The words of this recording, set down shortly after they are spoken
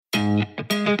I'm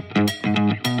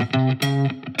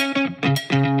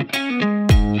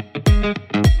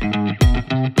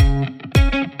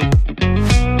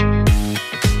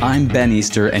Ben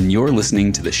Easter, and you're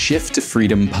listening to the Shift to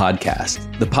Freedom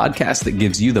podcast, the podcast that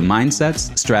gives you the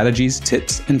mindsets, strategies,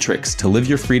 tips, and tricks to live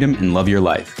your freedom and love your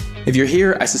life. If you're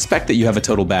here, I suspect that you have a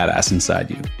total badass inside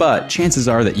you, but chances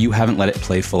are that you haven't let it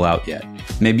play full out yet.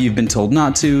 Maybe you've been told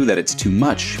not to, that it's too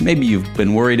much, maybe you've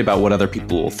been worried about what other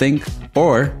people will think,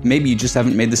 or maybe you just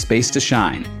haven't made the space to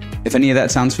shine. If any of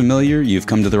that sounds familiar, you've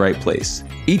come to the right place.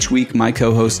 Each week, my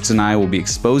co-hosts and I will be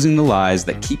exposing the lies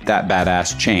that keep that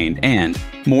badass chained and,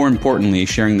 more importantly,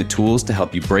 sharing the tools to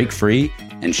help you break free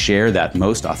and share that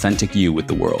most authentic you with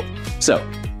the world. So,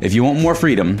 if you want more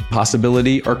freedom,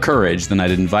 possibility, or courage, then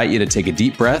I'd invite you to take a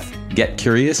deep breath, get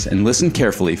curious, and listen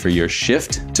carefully for your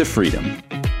shift to freedom.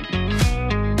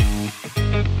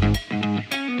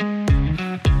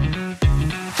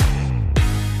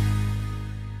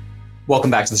 Welcome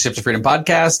back to the Shift to Freedom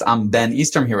podcast. I'm Ben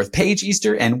Easter. I'm here with Paige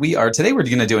Easter, and we're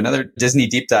going to do another Disney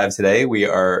deep dive today. We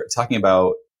are talking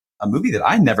about a movie that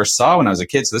I never saw when I was a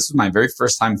kid, so this was my very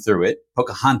first time through it,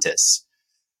 Pocahontas.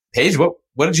 Paige, what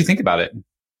did you think about it?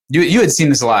 You had seen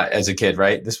this a lot as a kid,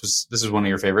 right? This was one of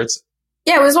your favorites?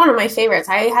 Yeah, it was one of my favorites.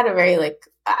 I had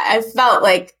I felt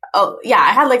like,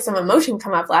 I had some emotion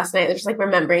come up last night. Just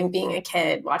remembering being a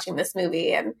kid watching this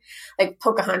movie and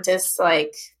Pocahontas,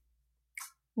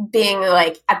 being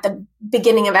at the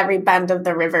beginning of every bend of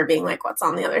the river being what's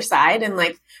on the other side, and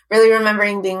really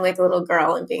remembering being a little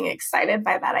girl and being excited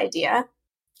by that idea.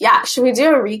 Yeah. Should we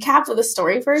do a recap of the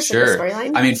story first? Sure. The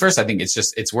storyline? I mean, first, I think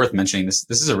it's worth mentioning this.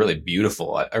 This is a really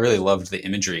beautiful, I really loved the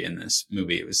imagery in this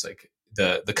movie. It was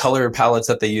the color palettes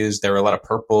that they used. There were a lot of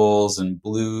purples and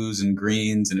blues and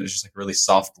greens, and it was just really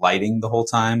soft lighting the whole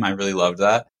time. I really loved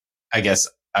that. I guess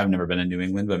I've never been in New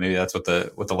England, but maybe that's what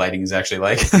the lighting is actually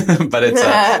like. But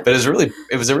it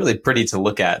was a really pretty to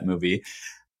look at movie.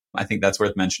 I think that's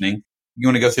worth mentioning. You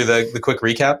want to go through the quick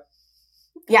recap?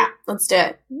 Yeah, let's do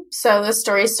it. So the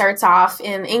story starts off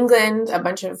in England. A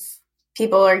bunch of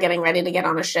people are getting ready to get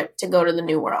on a ship to go to the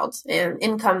New World. And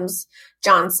in comes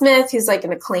John Smith, who's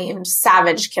an acclaimed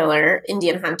savage killer,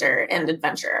 Indian hunter, and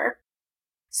adventurer.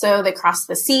 So they cross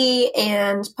the sea,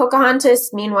 and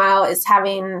Pocahontas, meanwhile, is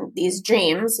having these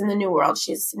dreams in the New World.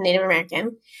 She's Native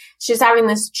American. She's having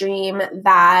this dream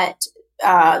that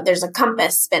there's a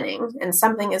compass spinning and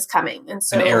something is coming. And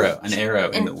so an arrow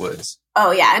in the woods.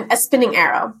 Oh yeah, a spinning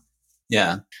arrow.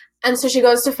 Yeah. And so she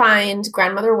goes to find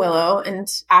Grandmother Willow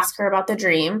and ask her about the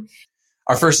dream.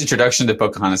 Our first introduction to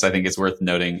Pocahontas, I think it's worth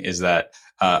noting, is that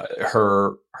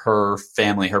her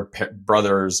family, her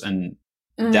brothers and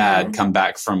dad come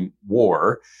back from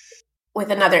war with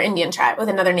another Indian tribe, with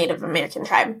another Native American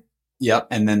tribe. Yep.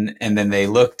 And then they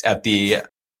looked at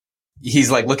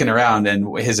he's looking around,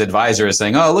 and his advisor is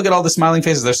saying, "Oh, look at all the smiling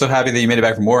faces. They're so happy that you made it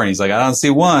back from war." And he's like, "I don't see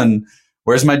one.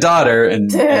 Where's my daughter?"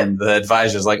 And the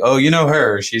advisor's like, "Oh, you know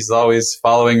her. She's always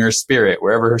following her spirit.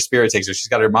 Wherever her spirit takes her, she's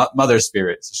got her mother's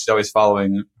spirit. So she's always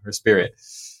following her spirit."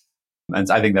 And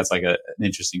I think that's an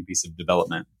interesting piece of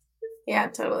development. Yeah,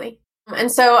 totally.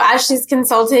 And so as she's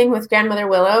consulting with Grandmother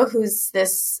Willow, who's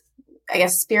this, I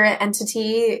guess, spirit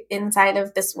entity inside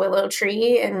of this willow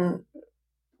tree, and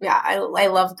yeah, I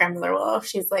love Grandmother Willow.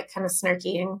 She's kind of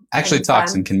snarky and actually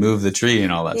talks and can move the tree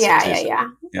and all that stuff.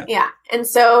 Yeah. And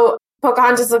so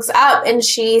Pocahontas looks up and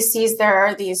she sees there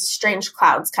are these strange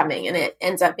clouds coming, and it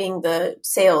ends up being the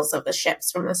sails of the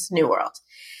ships from this new world.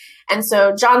 And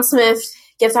so John Smith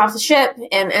gets off the ship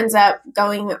and ends up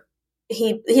going.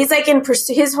 He's in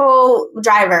pursuit. His whole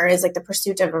driver is the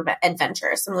pursuit of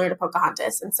adventure, similar to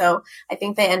Pocahontas. And so I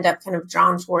think they end up kind of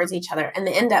drawn towards each other, and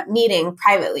they end up meeting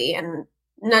privately, and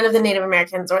none of the Native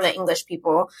Americans or the English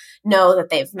people know that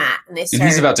they've met. And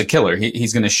he's about to kill her.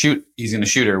 He's going to shoot. He's going to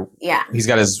shoot her. Yeah. He's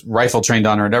got his rifle trained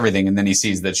on her and everything. And then he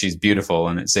sees that she's beautiful,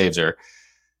 and it saves her.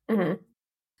 Mm-hmm.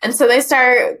 And so they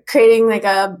start creating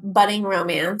a budding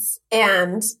romance.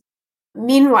 And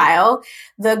meanwhile,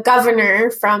 the governor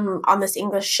on this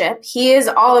English ship, he is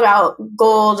all about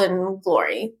gold and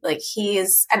glory.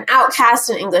 He's an outcast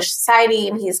in English society,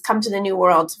 and he's come to the New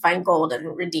World to find gold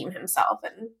and redeem himself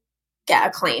and get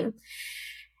acclaim.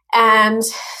 And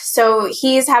so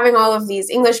he's having all of these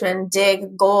Englishmen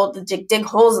dig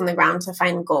holes in the ground to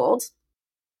find gold.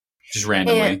 Just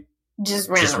randomly. Just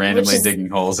randomly digging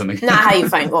holes in the ground. Not how you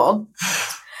find gold.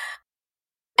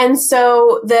 And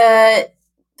so the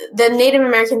Native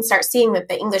Americans start seeing that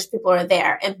the English people are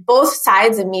there, and both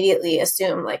sides immediately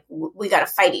assume we got to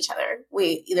fight each other.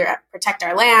 We either protect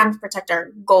our land, protect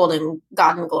our gold and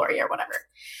God and glory, or whatever.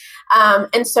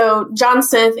 And so John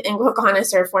Smith and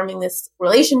Pocahontas are forming this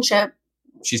relationship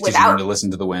She's teaching him to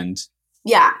listen to the wind.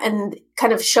 Yeah, and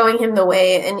kind of showing him the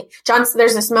way. And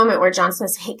there's this moment where John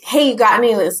says, hey, you got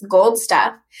any of this gold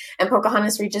stuff? And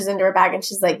Pocahontas reaches into her bag and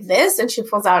she's like, this? And she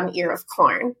pulls out an ear of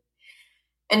corn.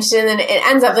 And then it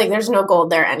ends up like there's no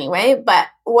gold there anyway. But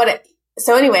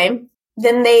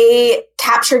then they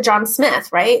capture John Smith,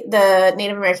 right? The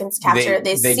Native Americans capture.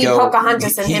 They see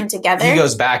Pocahontas and him together. He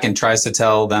goes back and tries to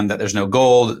tell them that there's no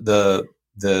gold. The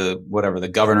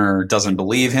governor doesn't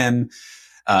believe him.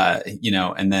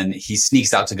 And then he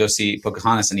sneaks out to go see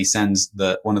Pocahontas, and he sends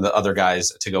one of the other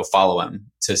guys to go follow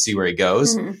him to see where he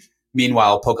goes. Mm-hmm.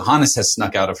 Meanwhile, Pocahontas has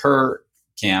snuck out of her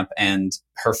camp, and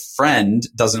her friend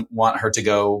doesn't want her to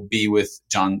go be with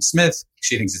John Smith.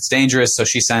 She thinks it's dangerous, so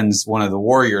she sends one of the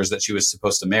warriors that she was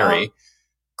supposed to marry,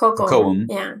 Kocoum,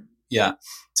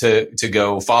 to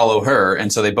go follow her.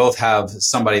 And so they both have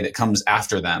somebody that comes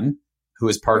after them who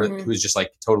is who's just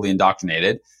like totally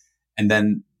indoctrinated. And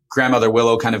then Grandmother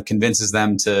Willow kind of convinces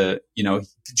them to,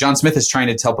 John Smith is trying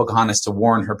to tell Pocahontas to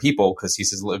warn her people because he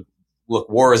says, look,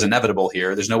 war is inevitable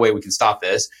here. There's no way we can stop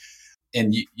this.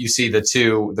 And you see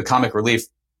the comic relief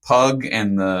Pug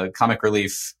and the comic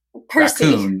relief Percy.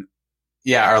 Raccoon,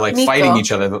 are like Miko. Fighting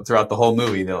each other throughout the whole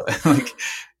movie. They're like,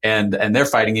 and they're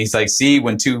fighting. He's like, see,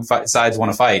 when two sides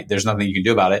want to fight, there's nothing you can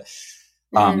do about it.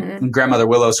 Grandmother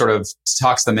Willow sort of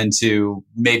talks them into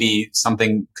maybe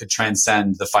something could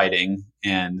transcend the fighting.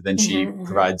 And then she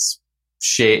provides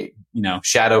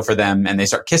shadow for them, and they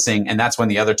start kissing. And that's when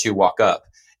the other two walk up,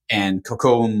 and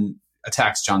Kocoum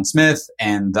attacks John Smith,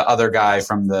 and the other guy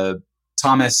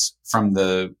Thomas from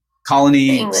the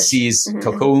colony sees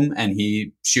Kocoum, and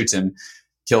he shoots him,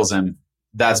 kills him.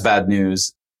 That's bad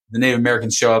news. The Native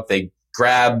Americans show up. They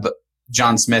grab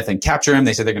John Smith and capture him.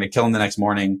 They say they're going to kill him the next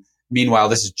morning. Meanwhile,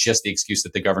 this is just the excuse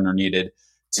that the governor needed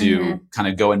to kind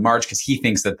of go and march, because he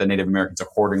thinks that the Native Americans are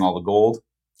hoarding all the gold.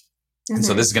 And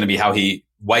so this is going to be how he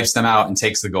wipes them out and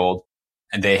takes the gold.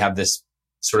 And they have this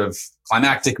sort of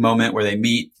climactic moment where they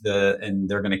meet and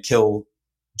they're going to kill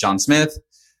John Smith.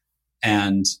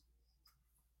 And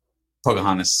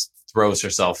Pocahontas throws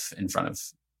herself in front of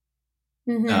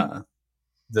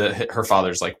her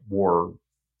father's like war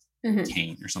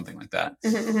cane or something like that.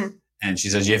 And she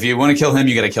says, if you want to kill him,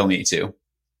 you got to kill me too.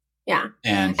 Yeah.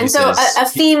 And so a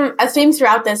theme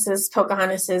throughout this is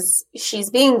Pocahontas she's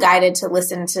being guided to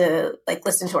listen to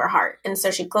her heart. And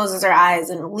so she closes her eyes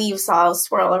and leaves all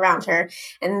swirl around her.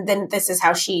 And then this is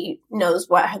how she knows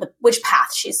which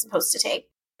path she's supposed to take.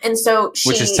 And so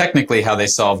which is technically how they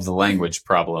solved the language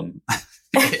problem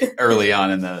early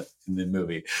on in the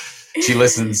movie. She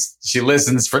listens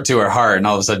to her heart, and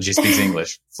all of a sudden she speaks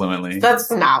English fluently.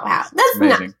 That's not how. That's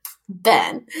amazing. Not.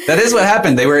 Ben. That is what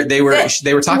happened. They were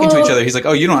talking to each other. He's like,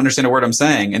 "Oh, you don't understand a word I'm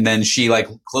saying." And then she like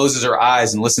closes her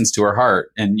eyes and listens to her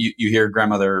heart. And you hear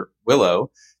Grandmother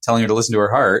Willow telling her to listen to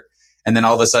her heart. And then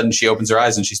all of a sudden she opens her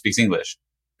eyes and she speaks English.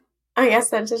 I guess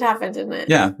that just happened, didn't it?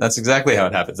 Yeah, that's exactly how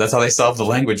it happens. That's how they solved the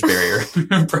language barrier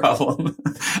problem.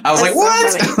 I was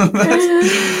what?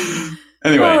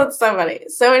 Anyway. Oh, it's so funny.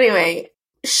 So anyway,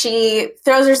 she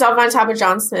throws herself on top of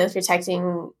John Smith,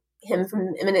 protecting him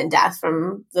from imminent death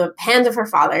from the hands of her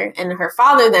father. And her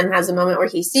father then has a moment where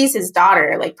he sees his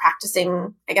daughter like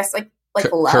practicing, I guess, like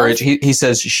love. Courage. He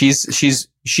says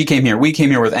she came here. We came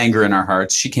here with anger in our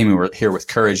hearts. She came here with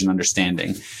courage and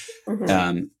understanding.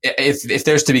 If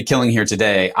there's to be killing here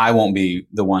today, I won't be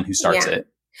the one who starts it.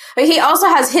 But he also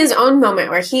has his own moment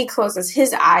where he closes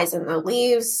his eyes and the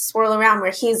leaves swirl around,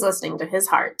 where he's listening to his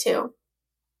heart too.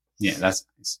 Yeah, that's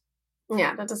nice.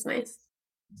 Yeah, that is nice.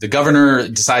 The governor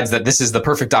decides that this is the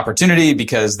perfect opportunity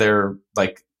because they've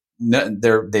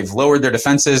lowered their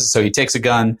defenses. So he takes a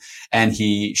gun and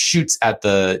he shoots at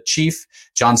the chief.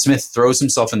 John Smith throws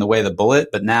himself in the way of the bullet,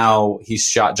 but now he's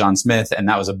shot John Smith, and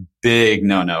that was a big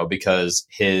no-no because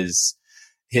his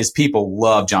people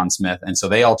love John Smith, and so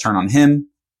they all turn on him,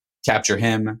 capture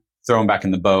him, throw him back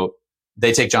in the boat.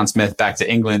 They take John Smith back to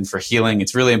England for healing.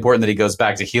 It's really important that he goes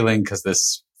back to healing because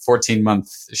this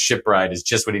 14-month ship ride is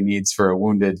just what he needs for a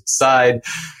wounded side.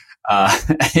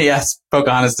 He asks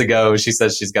Pocahontas to go. She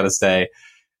says she's got to stay,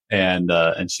 and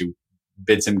she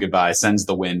bids him goodbye. Sends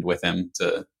the wind with him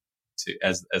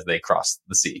as they cross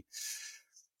the sea.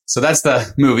 So that's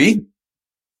the movie.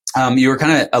 You were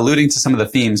kind of alluding to some of the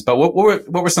themes, but what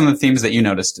were some of the themes that you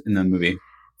noticed in the movie?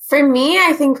 For me,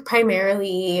 I think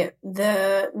primarily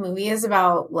the movie is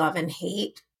about love and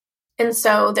hate. And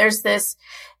so there's this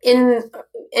and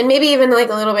maybe even like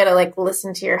a little bit of like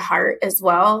listen to your heart as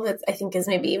well, that I think is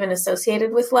maybe even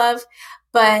associated with love.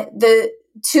 But the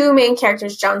two main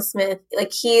characters, John Smith,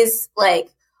 like he's like,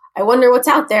 I wonder what's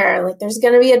out there. Like there's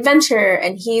going to be adventure,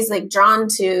 and he's like drawn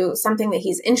to something that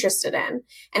he's interested in.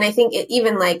 And I think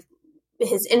even like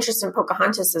his interest in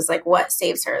Pocahontas is like what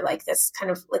saves her, like this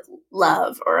kind of like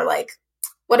love, or like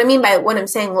what I mean by when I'm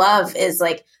saying love is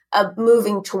like a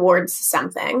moving towards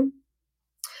something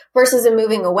versus a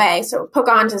moving away. So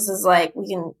Pocahontas is like, we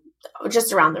can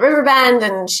just around the river bend,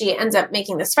 and she ends up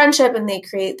making this friendship, and they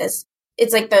create this,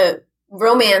 it's like the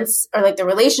romance or like the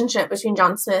relationship between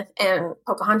John Smith and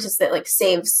Pocahontas that like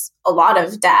saves a lot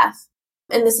of death.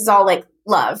 And this is all like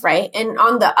love, right? And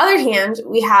on the other hand,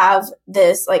 we have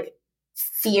this like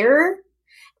fear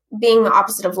being the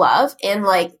opposite of love. And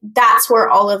like, that's where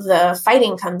all of the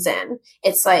fighting comes in.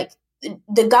 It's like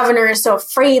the governor is so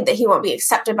afraid that he won't be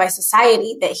accepted by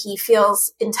society that he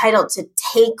feels entitled to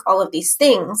take all of these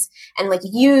things and like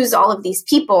use all of these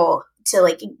people to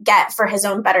like get for his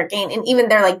own better gain. And even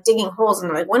they're like digging holes, and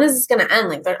they're like, when is this going to end?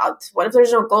 Like, what if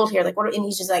there's no gold here? Like, what? And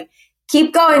he's just like,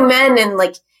 keep going, men. And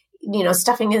like, you know,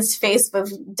 stuffing his face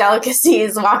with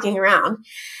delicacies, walking around.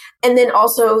 And then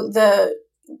also the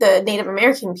Native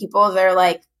American people, they're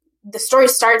like, the story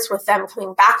starts with them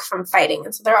coming back from fighting.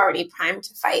 And so they're already primed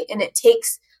to fight. And it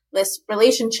takes this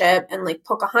relationship and like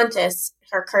Pocahontas,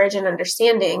 her courage and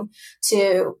understanding,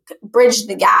 to bridge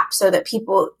the gap so that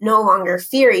people no longer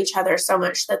fear each other so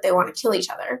much that they want to kill each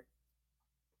other.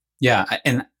 Yeah.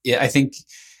 And I think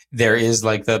there is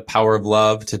like the power of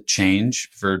love to change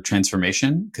for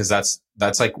transformation, because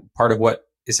that's like part of what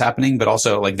is happening, but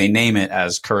also like they name it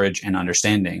as courage and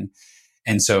understanding.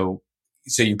 And so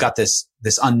you've got this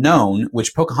unknown,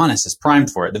 which Pocahontas is primed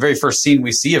for it. The very first scene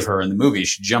we see of her in the movie,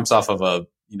 she jumps off of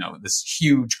this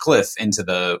huge cliff into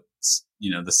the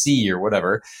sea or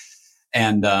whatever.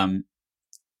 And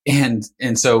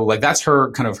so like, that's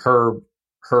her kind of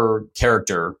her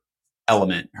character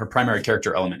element, her primary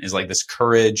character element is like this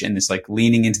courage and this like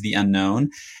leaning into the unknown.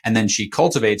 And then she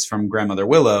cultivates from Grandmother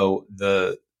Willow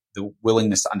the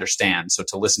willingness to understand. So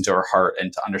to listen to her heart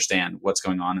and to understand what's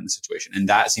going on in the situation. And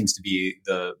that seems to be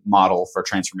the model for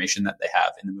transformation that they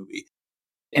have in the movie.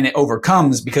 And it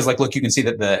overcomes, because like, look, you can see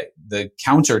that the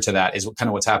counter to that is kind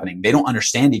of what's happening. They don't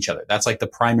understand each other. That's like the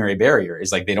primary barrier,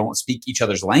 is like, they don't speak each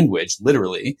other's language,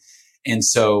 literally. And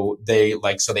so they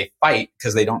fight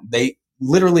because they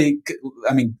literally,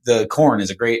 I mean, the corn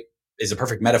is a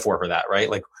perfect metaphor for that, right?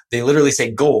 Like they literally say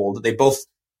gold. They both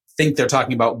think they're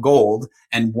talking about gold,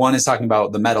 and one is talking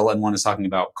about the metal and one is talking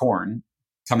about corn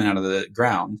coming out of the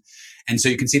ground. And so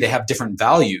you can see they have different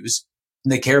values.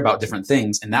 They care about different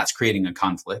things, and that's creating a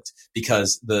conflict,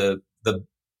 because the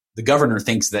governor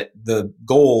thinks that the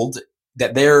gold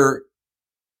that they're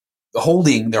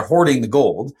hoarding the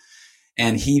gold,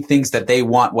 and he thinks that they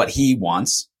want what he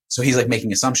wants. So he's like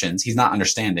making assumptions. He's not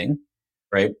understanding,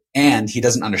 right? And he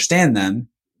doesn't understand them.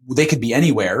 They could be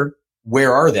anywhere.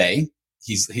 Where are they?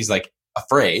 He's like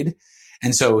afraid.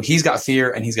 And so he's got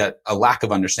fear and he's got a lack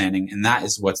of understanding. And that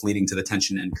is what's leading to the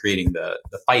tension and creating the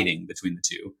fighting between the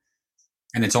two.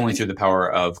 And it's only through the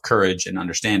power of courage and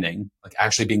understanding, like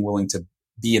actually being willing to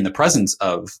be in the presence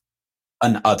of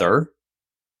an other,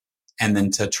 and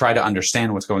then to try to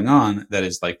understand what's going on, that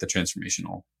is like the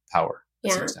transformational power.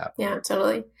 Yeah,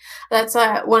 totally. That's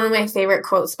one of my favorite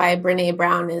quotes by Brene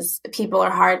Brown is, people are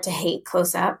hard to hate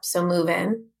close up, so move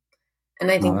in. And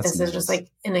I think this is just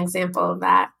like an example of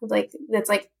that. Like, it's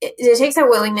like, it takes a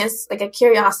willingness, like a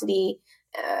curiosity,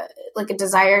 like a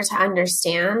desire to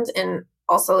understand, and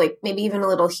also like maybe even a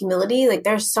little humility. Like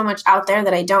there's so much out there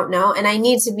that I don't know, and I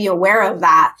need to be aware of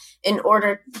that in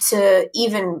order to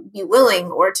even be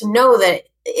willing, or to know that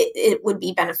it would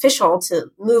be beneficial to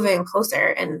move in closer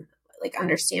and like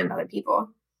understand other people.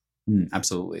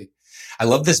 Absolutely. I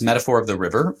love this metaphor of the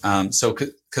river. So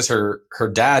cause her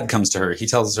dad comes to her, he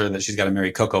tells her that she's got to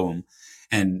marry Kocoum,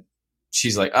 and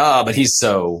she's like, but he's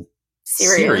so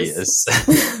serious.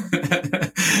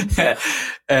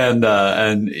 and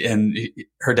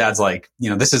her dad's like,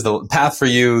 this is the path for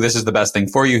you. This is the best thing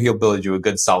for you. He'll build you a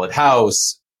good solid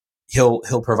house. He'll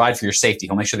provide for your safety.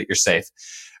 He'll make sure that you're safe.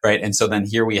 Right. And so then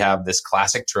here we have this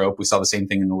classic trope. We saw the same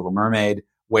thing in The Little Mermaid,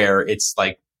 where it's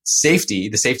like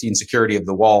the safety and security of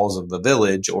the walls of the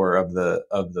village, or of the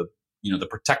the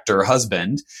protector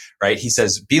husband, right? He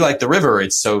says, be like the river.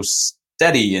 It's so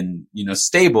steady and,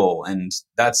 stable. And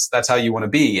that's how you want to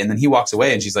be. And then he walks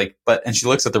away, and she's like, and she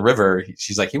looks at the river.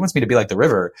 She's like, he wants me to be like the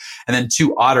river. And then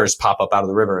two otters pop up out of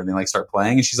the river, and they like start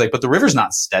playing. And she's like, but the river's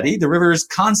not steady. The river is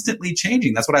constantly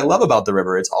changing. That's what I love about the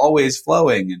river. It's always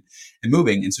flowing and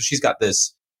moving. And so she's got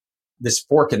this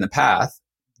fork in the path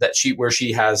that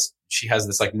she has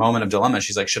this like moment of dilemma.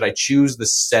 She's like, should I choose the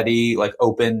steady, like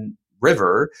open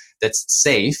river that's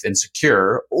safe and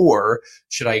secure, or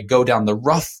should I go down the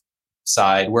rough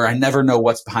side where I never know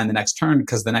what's behind the next turn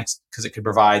because it could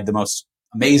provide the most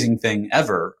amazing thing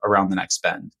ever around the next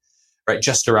bend, right?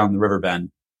 Just around the river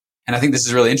bend. And I think this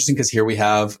is really interesting because here we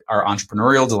have our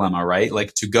entrepreneurial dilemma, right?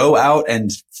 Like to go out and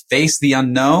face the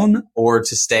unknown or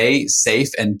to stay safe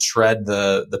and tread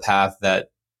the path that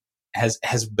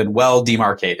has been well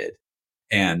demarcated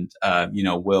and,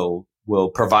 will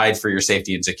provide for your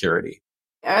safety and security.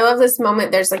 I love this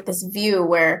moment. There's like this view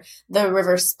where the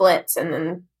river splits and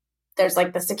then there's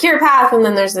like the secure path and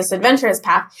then there's this adventurous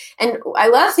path. And I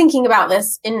love thinking about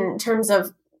this in terms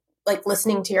of like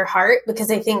listening to your heart, because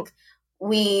I think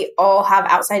we all have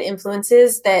outside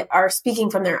influences that are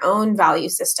speaking from their own value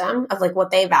system of like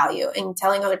what they value and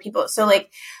telling other people. So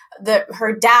like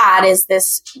her dad is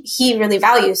this, he really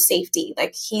values safety.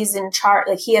 Like he's in charge,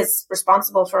 like he is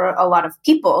responsible for a lot of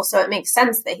people. So it makes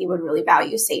sense that he would really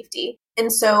value safety.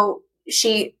 And so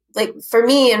she, like for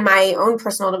me in my own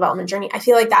personal development journey, I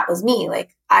feel like that was me.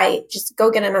 Like I just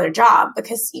go get another job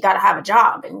because you got to have a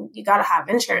job and you got to have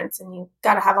insurance and you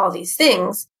got to have all these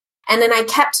things. And then I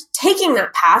kept taking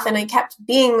that path and I kept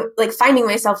being like finding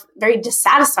myself very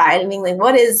dissatisfied and being like,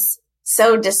 what is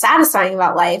so dissatisfying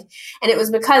about life? And it was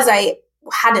because I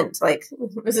hadn't, like,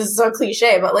 this is so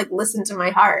cliche, but like listened to my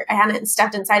heart. I hadn't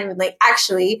stepped inside and been like,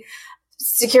 actually,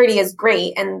 security is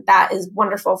great. And that is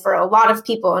wonderful for a lot of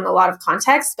people in a lot of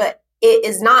contexts, but it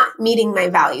is not meeting my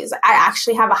values. I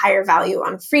actually have a higher value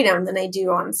on freedom than I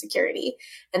do on security.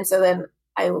 And so then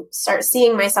I start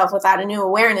seeing myself without a new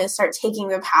awareness, start taking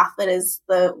the path that is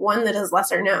the one that is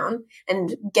lesser known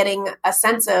and getting a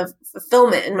sense of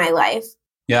fulfillment in my life.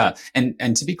 Yeah.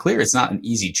 And to be clear, it's not an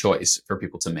easy choice for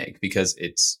people to make because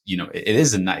it's, it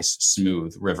is a nice,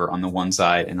 smooth river on the one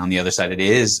side. And on the other side, it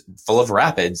is full of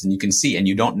rapids and you can see, and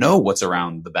you don't know what's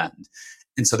around the bend.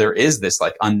 And so there is this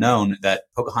like unknown that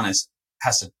Pocahontas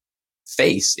has to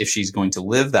face if she's going to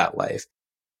live that life.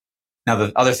 Now,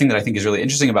 the other thing that I think is really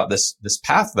interesting about this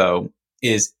path, though,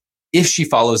 is if she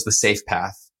follows the safe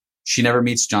path, she never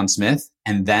meets John Smith,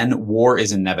 and then war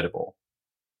is inevitable.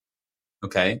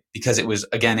 Okay? Because it was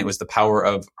the power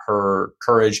of her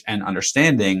courage and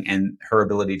understanding and her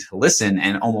ability to listen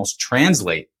and almost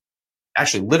translate,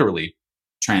 actually literally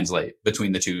translate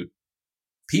between the two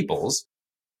peoples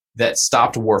that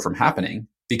stopped war from happening.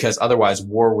 Because otherwise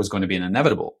war was going to be an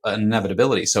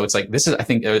inevitability. So it's like, this is, I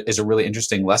think, is a really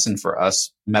interesting lesson for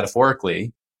us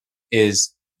metaphorically,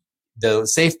 is the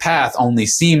safe path only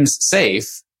seems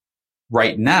safe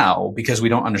right now because we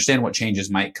don't understand what changes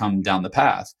might come down the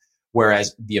path.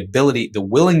 Whereas the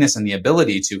willingness and the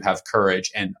ability to have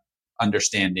courage and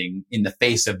understanding in the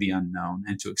face of the unknown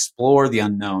and to explore the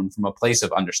unknown from a place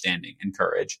of understanding and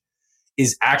courage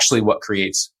is actually what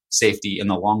creates safety in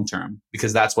the long term,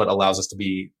 because that's what allows us to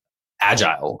be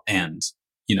agile and,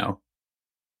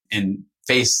 and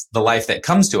face the life that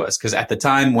comes to us. Because at the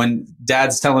time when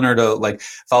dad's telling her to like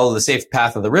follow the safe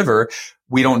path of the river,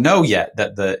 we don't know yet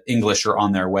that the English are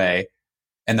on their way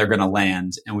and they're going to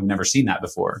land. And we've never seen that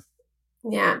before.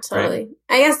 Yeah, totally. Right?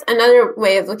 I guess another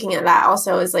way of looking at that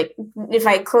also is like, if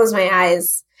I close my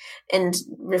eyes and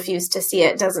refuse to see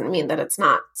it, doesn't mean that it's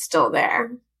not still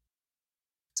there.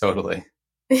 Totally.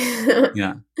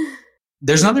 Yeah.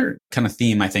 There's another kind of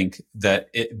theme, I think, that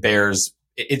it bears.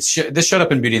 This showed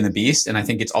up in Beauty and the Beast, and I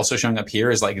think it's also showing up here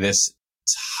as like this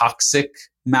toxic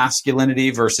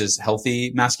masculinity versus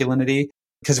healthy masculinity.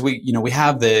 Because we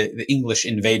have the English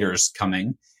invaders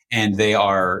coming, and they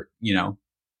are,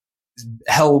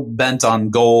 hell bent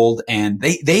on gold, and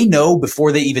they know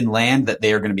before they even land that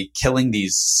they are going to be killing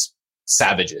these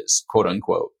savages, quote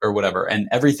unquote, or whatever. And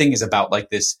everything is about like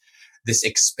this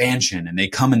expansion, and they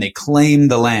come and they claim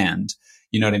the land.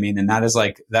 You know what I mean? And that is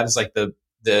like the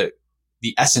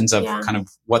essence of kind of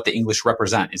what the English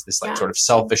represent, is this like sort of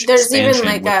selfish expansion.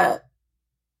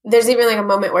 There's even like a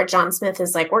moment where John Smith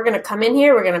is like, we're going to come in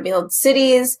here, we're going to build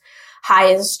cities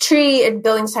high as tree and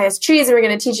buildings high as trees, and we're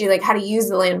going to teach you like how to use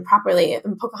the land properly.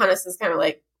 And Pocahontas is kind of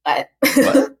like,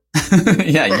 what?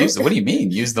 Yeah, what do you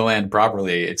mean use the land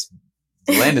properly?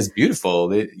 The land is beautiful.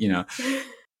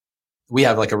 We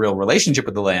have like a real relationship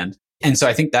with the land. And so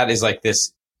I think that is like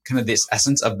this kind of this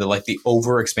essence of the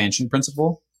over expansion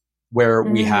principle, where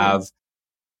we have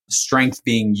strength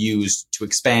being used to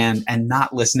expand and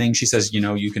not listening. She says,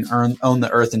 you can own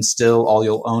the earth, and still all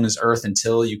you'll own is earth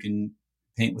until you can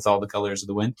paint with all the colors of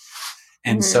the wind.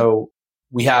 And so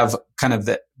we have kind of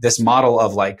this model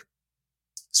of like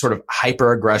sort of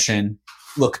hyper aggression.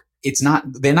 Look,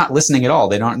 they're not listening at all.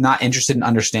 They're not interested in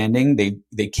understanding.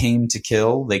 They came to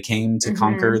kill, they came to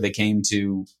conquer, they came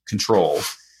to control.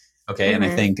 Okay. And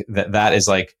I think that is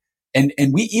like, and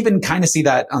we even kind of see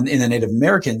that in the Native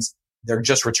Americans. They're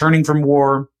just returning from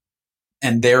war.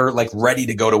 and they're like ready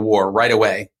to go to war right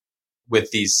away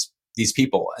with these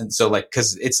people. And so like,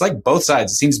 cause it's like both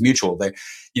sides, it seems mutual. They're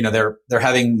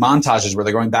having montages where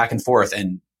they're going back and forth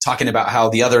and talking about how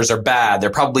the others are bad. They're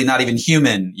probably not even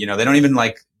human. They don't even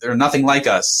they're nothing like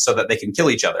us, so that they can kill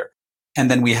each other.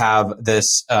 And then we have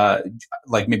this,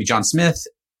 like maybe John Smith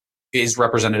is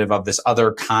representative of this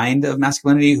other kind of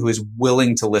masculinity who is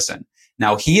willing to listen.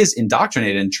 Now he is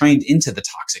indoctrinated and trained into the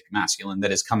toxic masculine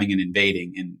that is coming and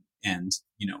invading and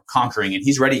conquering, and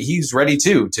he's ready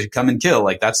to come and kill.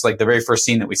 Like that's like the very first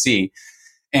scene that we see.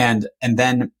 And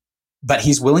then, but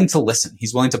he's willing to listen.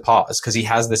 He's willing to pause because he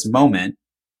has this moment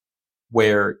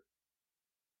where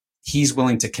he's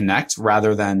willing to connect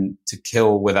rather than to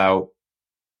kill without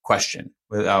question,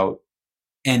 without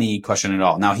any question at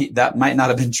all. Now that might not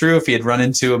have been true if he had run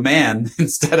into a man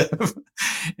instead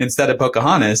of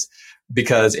Pocahontas,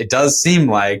 because it does seem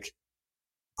like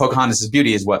Pocahontas'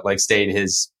 beauty is what like stayed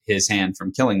his hand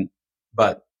from killing.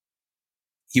 But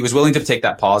he was willing to take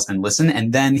that pause and listen.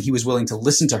 And then he was willing to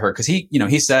listen to her because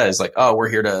he says like, oh, we're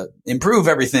here to improve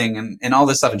everything and all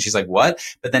this stuff. And she's like, what?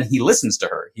 But then he listens to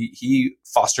her. He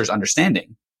fosters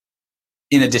understanding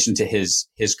in addition to his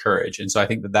courage. And so I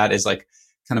think that is like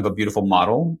kind of a beautiful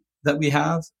model that we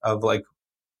have of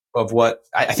what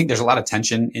I think there's a lot of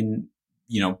tension in,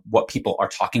 what people are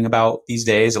talking about these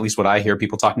days, at least what I hear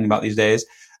people talking about these days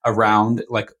around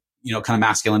like, kind of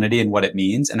masculinity and what it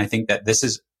means. And I think that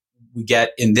we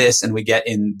get in this and we get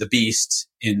in the Beast,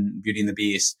 in Beauty and the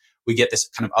Beast, we get this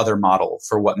kind of other model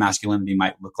for what masculinity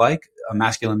might look like, a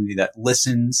masculinity that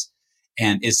listens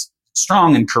and is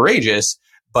strong and courageous,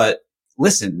 but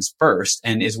listens first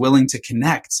and is willing to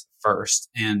connect first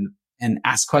and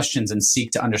ask questions and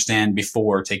seek to understand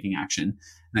before taking action.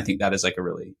 And I think that is like a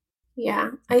really,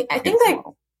 I think like,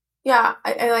 model. Yeah,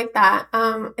 I like that.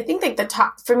 I think like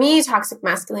for me, toxic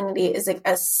masculinity is like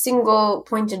a single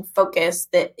pointed focus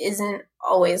that isn't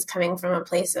always coming from a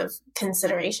place of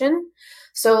consideration.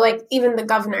 So like even the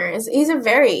governor he's a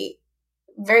very,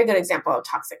 very good example of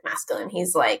toxic masculine.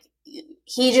 He's like,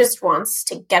 he just wants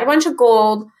to get a bunch of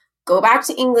gold, go back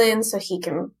to England so he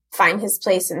can find his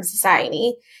place in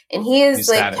society. And he is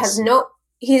like,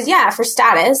 for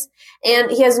status.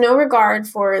 And he has no regard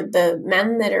for the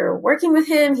men that are working with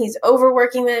him. He's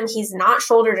overworking them. He's not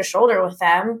shoulder to shoulder with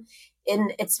them.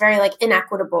 And it's very like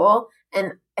inequitable.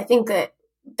 And I think that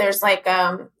there's like,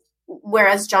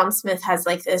 whereas John Smith has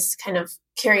like this kind of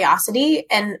curiosity,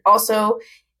 and also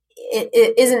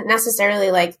it isn't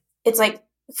necessarily like, it's like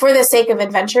for the sake of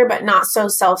adventure, but not so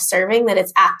self-serving that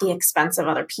it's at the expense of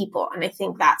other people. And I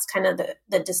think that's kind of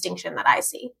the distinction that I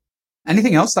see.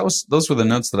 Anything else? Those were the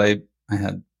notes that I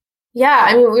had. Yeah,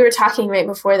 I mean, we were talking right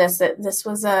before this that this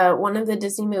was one of the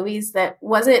Disney movies that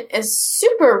wasn't as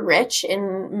super rich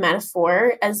in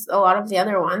metaphor as a lot of the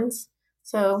other ones.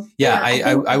 So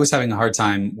I was having a hard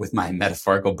time with my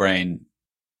metaphorical brain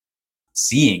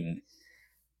seeing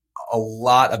a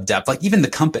lot of depth. Like even the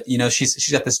compass,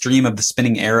 she's got this dream of the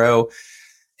spinning arrow.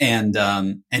 And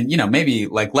maybe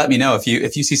like, let me know if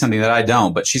you see something that I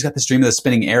don't, but she's got this dream of the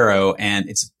spinning arrow, and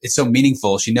it's so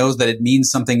meaningful. She knows that it means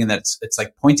something, and that it's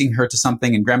like pointing her to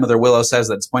something. And Grandmother Willow says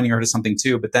that it's pointing her to something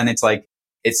too. But then it's like,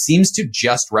 it seems to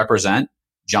just represent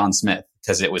John Smith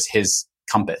because it was his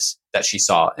compass that she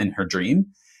saw in her dream.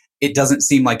 It doesn't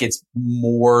seem like it's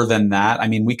more than that. I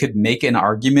mean, we could make an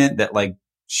argument that like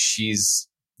she's,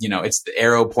 it's the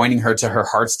arrow pointing her to her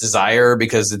heart's desire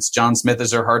because it's John Smith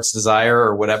as her heart's desire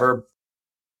or whatever.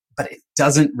 But it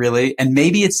doesn't really. And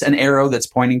maybe it's an arrow that's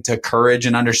pointing to courage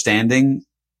and understanding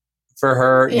for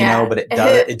her, but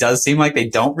it does seem like they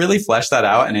don't really flesh that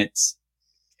out. And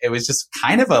it was just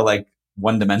kind of a like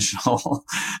one-dimensional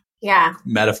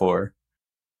metaphor.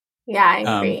 Yeah,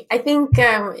 I agree. I think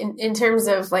in terms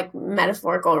of like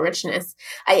metaphorical richness,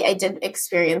 I did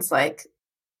experience like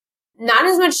not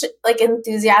as much like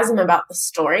enthusiasm about the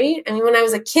story. I mean, when I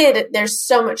was a kid, there's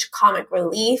so much comic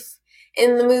relief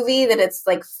in the movie that it's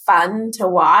like fun to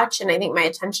watch. And I think my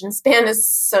attention span is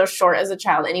so short as a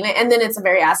child anyway. And then it's a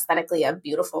very aesthetically a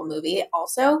beautiful movie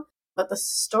also. But the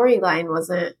storyline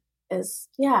wasn't as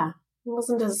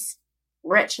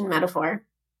rich in metaphor.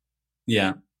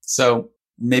 Yeah. So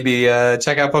maybe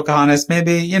check out Pocahontas.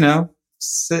 Maybe,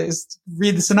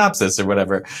 read the synopsis or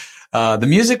whatever. The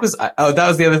music was, that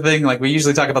was the other thing. Like we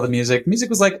usually talk about the music. Music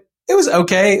was like, it was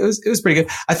okay. It was pretty good.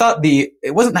 I thought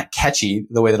it wasn't that catchy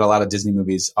the way that a lot of Disney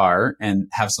movies are and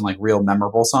have some like real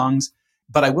memorable songs.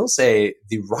 But I will say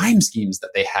the rhyme schemes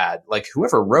that they had, like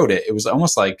whoever wrote it, it was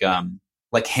almost like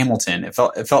Hamilton. It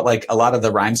felt like a lot of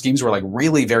the rhyme schemes were like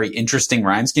really very interesting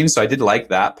rhyme schemes. So I did like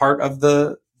that part of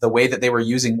the way that they were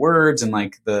using words and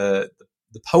like the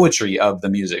the poetry of the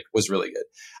music was really good.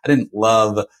 I didn't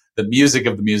love the music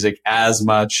of the music as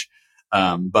much,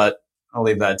 but I'll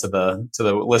leave that to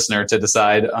the listener to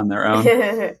decide on their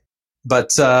own.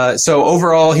 But so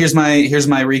overall, here's my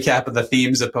recap of the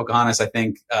themes of Pocahontas. I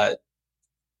think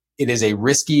it is a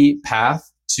risky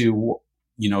path to,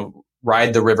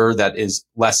 ride the river that is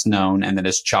less known and that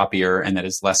is choppier and that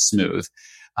is less smooth.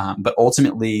 But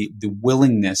ultimately, the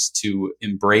willingness to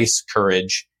embrace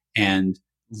courage and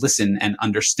listen and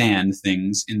understand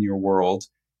things in your world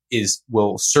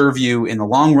will serve you in the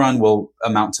long run, will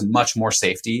amount to much more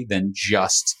safety than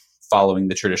just following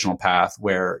the traditional path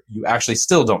where you actually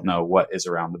still don't know what is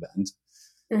around the bend.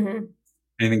 Mm-hmm.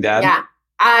 Anything to add? Yeah,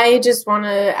 I just want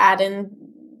to add in,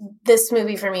 this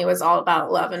movie for me was all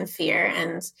about love and fear,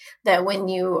 and that when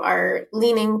you are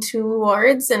leaning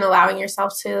towards and allowing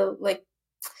yourself to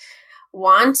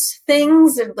want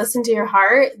things and listen to your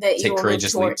heart, that take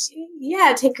courageous leaps.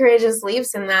 Yeah, take courageous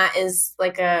leaps, and that is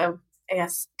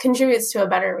contributes to a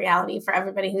better reality for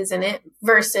everybody who's in it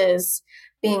versus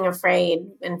being afraid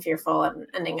and fearful and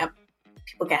ending up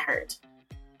people get hurt.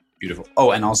 Beautiful. Oh,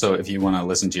 and also, if you want to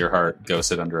listen to your heart, go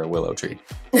sit under a willow tree.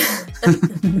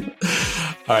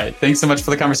 All right. Thanks so much for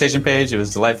the conversation, Paige. It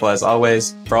was delightful as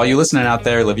always. For all you listening out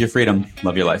there, live your freedom,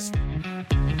 love your life.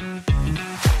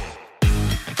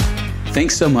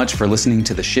 Thanks so much for listening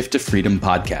to the Shift to Freedom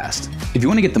podcast. If you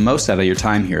want to get the most out of your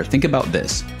time here, think about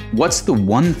this. What's the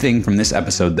one thing from this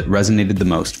episode that resonated the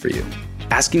most for you?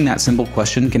 Asking that simple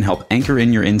question can help anchor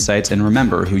in your insights and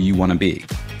remember who you want to be.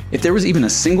 If there was even a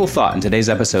single thought in today's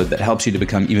episode that helps you to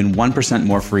become even 1%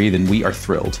 more free, then we are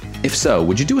thrilled. If so,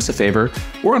 would you do us a favor?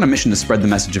 We're on a mission to spread the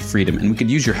message of freedom, and we could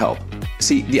use your help.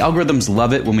 See, the algorithms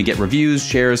love it when we get reviews,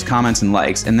 shares, comments, and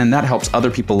likes, and then that helps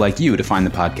other people like you to find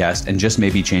the podcast and just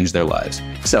maybe change their lives.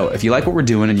 So if you like what we're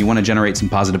doing and you want to generate some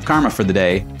positive karma for the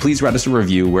day, please write us a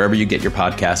review wherever you get your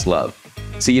podcast love.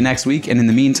 See you next week, and in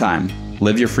the meantime,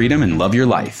 live your freedom and love your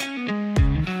life.